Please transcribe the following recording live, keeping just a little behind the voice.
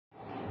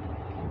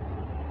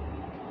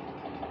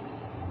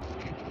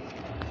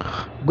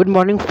Good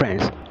morning,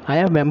 friends. I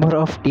am a member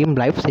of Team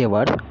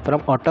Lifesavers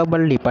from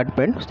Automobile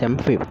Department STEM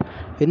 5th.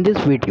 In this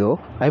video,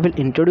 I will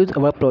introduce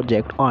our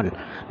project on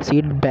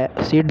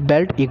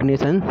seatbelt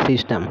ignition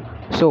system.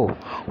 So,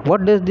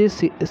 what does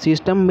this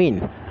system mean?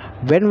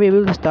 When we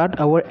will start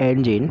our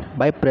engine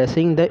by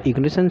pressing the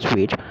ignition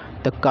switch,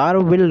 the car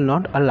will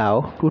not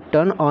allow to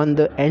turn on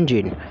the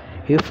engine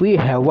if we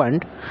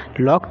haven't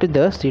locked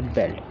the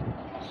seatbelt.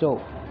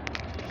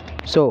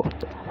 So,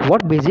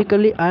 what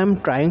basically I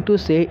am trying to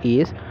say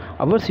is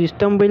our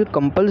system will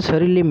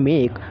compulsorily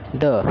make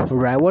the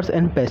drivers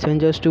and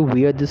passengers to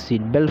wear the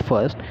seatbelt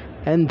first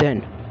and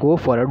then go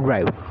for a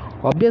drive.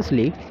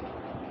 Obviously,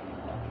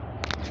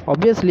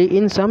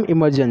 in some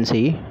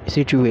emergency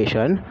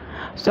situation,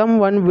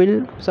 someone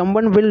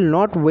will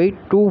not wait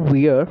to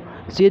wear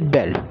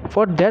seatbelt.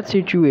 For that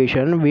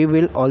situation, we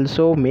will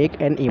also make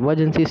an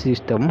emergency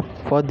system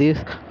for this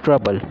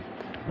trouble.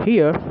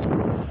 Here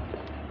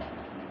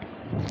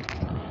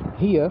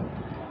Here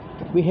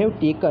we have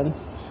taken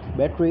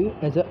battery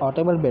as a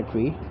automobile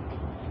battery,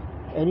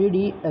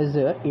 LED as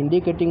a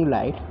indicating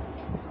light,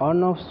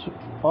 on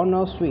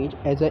off switch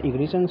as a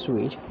ignition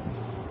switch,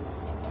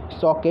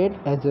 socket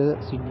as a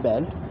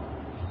seatbelt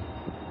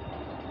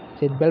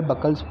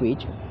buckle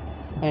switch,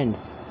 and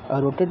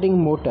a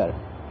rotating motor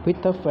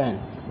with a fan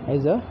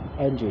as a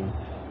engine.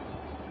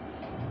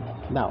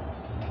 Now,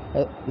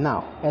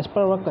 as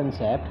per our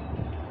concept,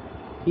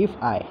 if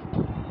I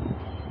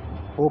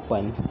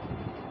open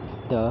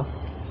the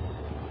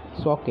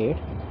socket,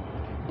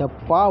 the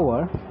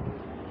power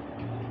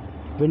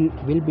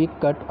will be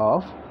cut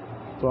off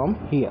from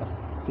here.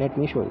 Let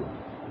me show you.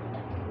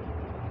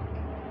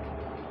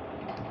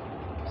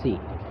 See,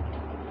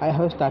 I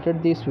have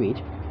started this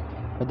switch,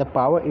 but the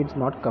power is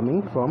not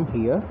coming from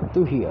here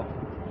to here.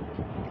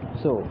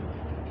 So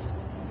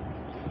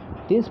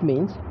this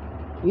means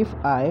if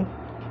I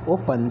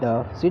open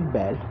the seat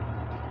belt,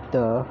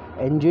 the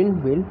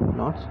engine will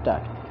not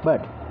start.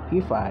 But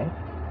if I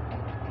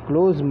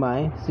close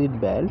my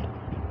seat belt,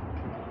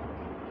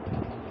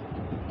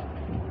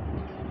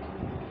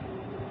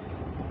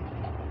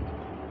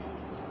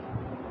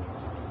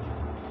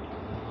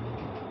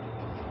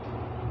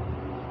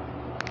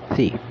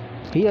 see,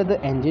 here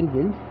the engine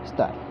will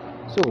start.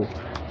 So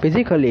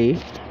basically,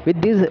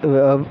 with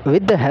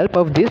the help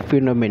of this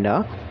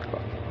phenomena,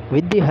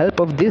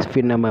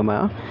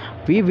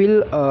 we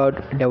will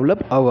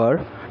develop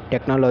our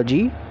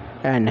technology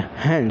and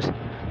hence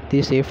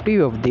the safety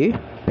of the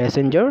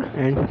passenger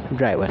and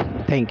driver.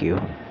 Thank you.